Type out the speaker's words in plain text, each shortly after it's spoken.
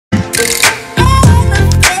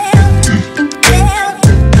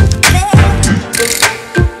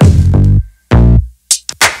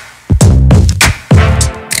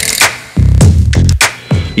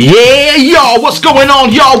Yeah, y'all, what's going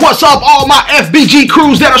on, y'all? What's up, all my FBG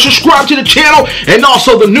crews that are subscribed to the channel, and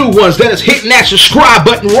also the new ones that is hitting that subscribe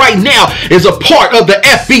button right now is a part of the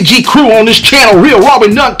FBG crew on this channel, Real Raw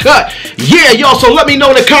and Uncut. Yeah, y'all, so let me know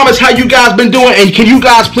in the comments how you guys been doing, and can you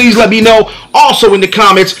guys please let me know also in the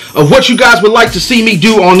comments of what you guys would like to see me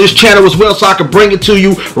do on this channel as well, so I can bring it to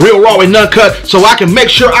you, Real Raw and Uncut, so I can make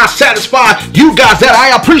sure I satisfy you guys that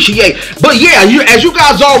I appreciate. But yeah, as you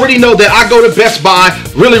guys already know that I go to Best Buy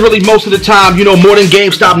really most of the time, you know, more than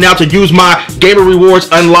GameStop now, to use my gamer rewards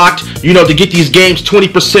unlocked, you know, to get these games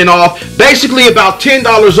 20% off, basically about $10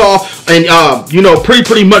 off, and you know,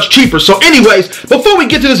 pretty much cheaper. So anyways, before we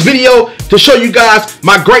get to this video to show you guys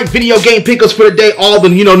my great video game pickups for the day, all the,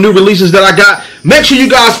 you know, new releases that I got, make sure you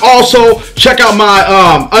guys also check out my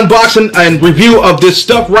unboxing and review of this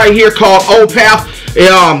stuff right here called OPAF.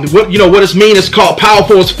 What it means is called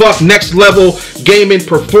Powerful as Fuck Next Level Gaming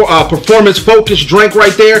Performance Focused Drink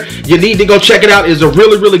right there. You need to go check it out. It's a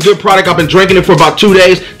really good product. I've been drinking it for about 2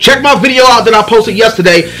 days. Check my video out that I posted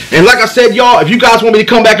yesterday. And like I said, y'all, if you guys want me to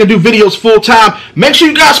come back and do videos full time, make sure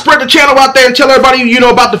you guys spread the channel out there and tell everybody, you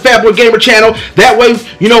know, about the Fat Boy Gamer channel. That way,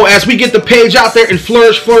 you know, as we get the page out there and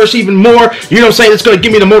flourish even more, you know what I'm saying, it's going to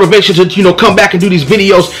give me the motivation to, you know, come back and do these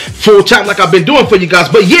videos full time like I've been doing for you guys.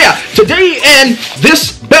 But yeah, today and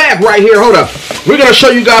this bag right here, hold up, we're going to show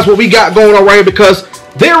you guys what we got going on right here, because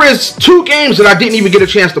there is 2 games that I didn't even get a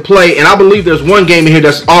chance to play, and I believe there's 1 game in here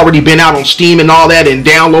that's already been out on Steam and all that, and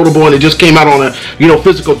downloadable, and it just came out on a, you know,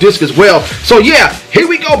 physical disc as well. So yeah, here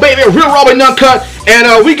we go, baby, Real Raw and Uncut,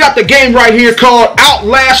 and we got the game right here called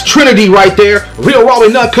Outlast Trinity right there, Real Raw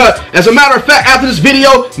and Uncut. As a matter of fact, after this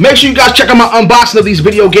video, make sure you guys check out my unboxing of these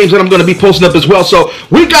video games that I'm going to be posting up as well. So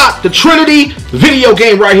we got the Trinity video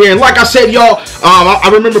game right here, and like I said, y'all, I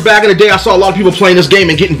remember back in the day I saw a lot of people playing this game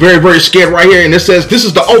and getting very scared right here, and it says this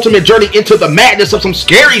is the ultimate journey into the madness of some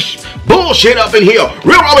scary bullshit up in here.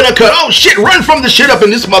 Real Raw and Uncut. Oh shit, run from the shit up in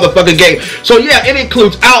this motherfucking game. So yeah, it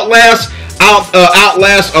includes Outlast,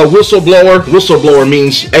 a whistleblower. Whistleblower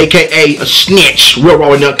means AKA a snitch. Real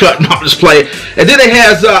Raw and Uncut. No, I'm just playing. And then it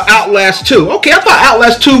has Outlast 2. Okay, I thought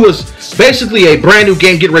Outlast 2 was basically a brand new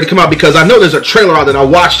game getting ready to come out, because I know there's a trailer out that I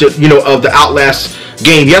watched it, you know, of the Outlast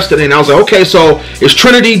game yesterday, and I was like, okay, so is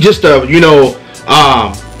Trinity just a, you know,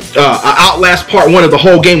 Outlast Part 1 of the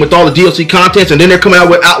whole game with all the DLC contents, and then they're coming out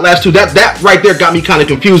with Outlast 2. That right there got me kind of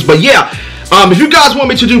confused. But yeah, if you guys want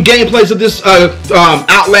me to do gameplays of this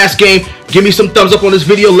Outlast game, give me some thumbs up on this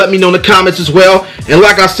video. Let me know in the comments as well. And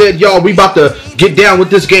like I said, y'all, we about to get down with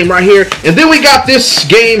this game right here. And then we got this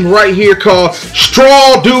game right here called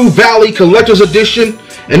Stardew Valley Collector's Edition,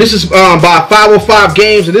 and this is by 505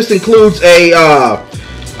 Games, and this includes a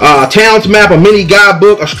towns map, a mini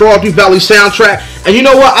guidebook, a Stardew Valley soundtrack. And you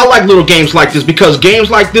know what? I like little games like this, because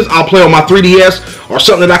games like this I'll play on my 3DS, or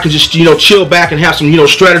something that I can just, you know, chill back and have some, you know,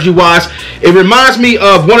 strategy wise. It reminds me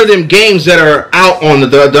of one of them games that are out on the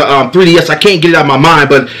 3DS. I can't get it out of my mind,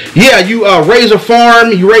 but yeah, you raise a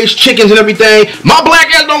farm, you raise chickens and everything. My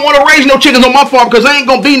black ass don't want to raise no chickens on my farm, because there ain't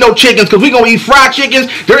gonna be no chickens, because we gonna eat fried chickens.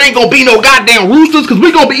 There ain't gonna be no goddamn roosters, because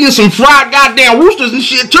we gonna be eating some fried goddamn roosters and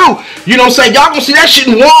shit too. You know what I'm saying? Y'all gonna see that shit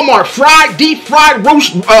in Walmart. Fried, deep fried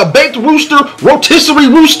roast, baked rooster, rotisserie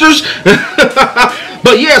roosters.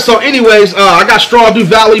 But yeah, so anyways, I got Stardew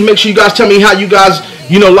Valley. Make sure you guys tell me how you guys,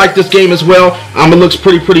 you know, like this game as well. It looks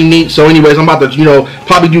pretty neat. So anyways, I'm about to, you know,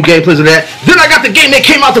 probably do gameplays of that. Then I got the game that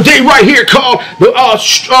came out today right here called the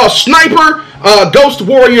Sniper Ghost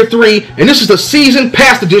Warrior 3, and this is the Season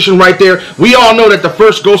Pass edition right there. We all know that the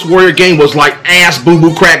first Ghost Warrior game was like ass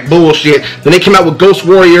boo-boo crack bullshit. Then they came out with Ghost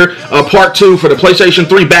Warrior Part 2 for the PlayStation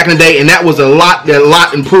 3 back in the day, and that was a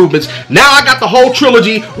lot improvements. Now I got the whole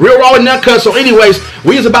trilogy, Real Raw and Uncut. So anyways,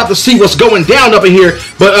 we is about to see what's going down up in here.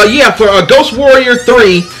 But yeah, for Ghost Warrior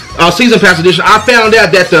 3 Season Pass edition, I found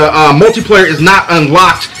out that the multiplayer is not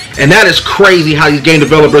unlocked. And that is crazy how these game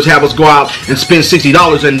developers have us go out and spend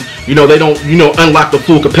 $60 and, you know, they don't, you know, unlock the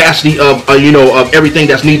full capacity of, you know, of everything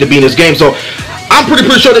that's needed to be in this game. So I'm pretty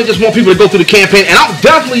sure they just want people to go through the campaign, and I'm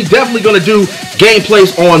definitely going to do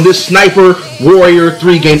gameplays on this Sniper Warrior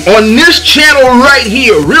 3 game on this channel right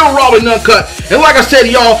here, Real Raw and Uncut. And like I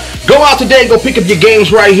said, y'all, go out today and go pick up your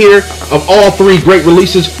games right here of all 3 great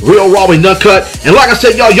releases, Real Raw and Uncut. And like I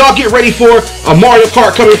said, y'all get ready for a Mario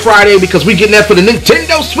Kart coming Friday, because we getting that for the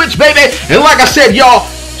Nintendo Switch, baby. And like I said, y'all,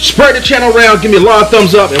 spread the channel around, give me a lot of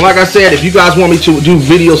thumbs up. And like I said, if you guys want me to do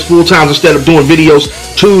videos full time instead of doing videos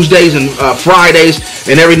Tuesdays and Fridays,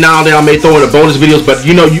 and every now and then I may throw in a bonus videos, but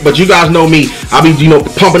you know, you guys know me, I'll be, you know,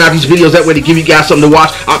 pumping out these videos that way to give you guys something to watch.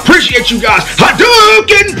 I appreciate you guys.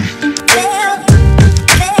 Hadouken!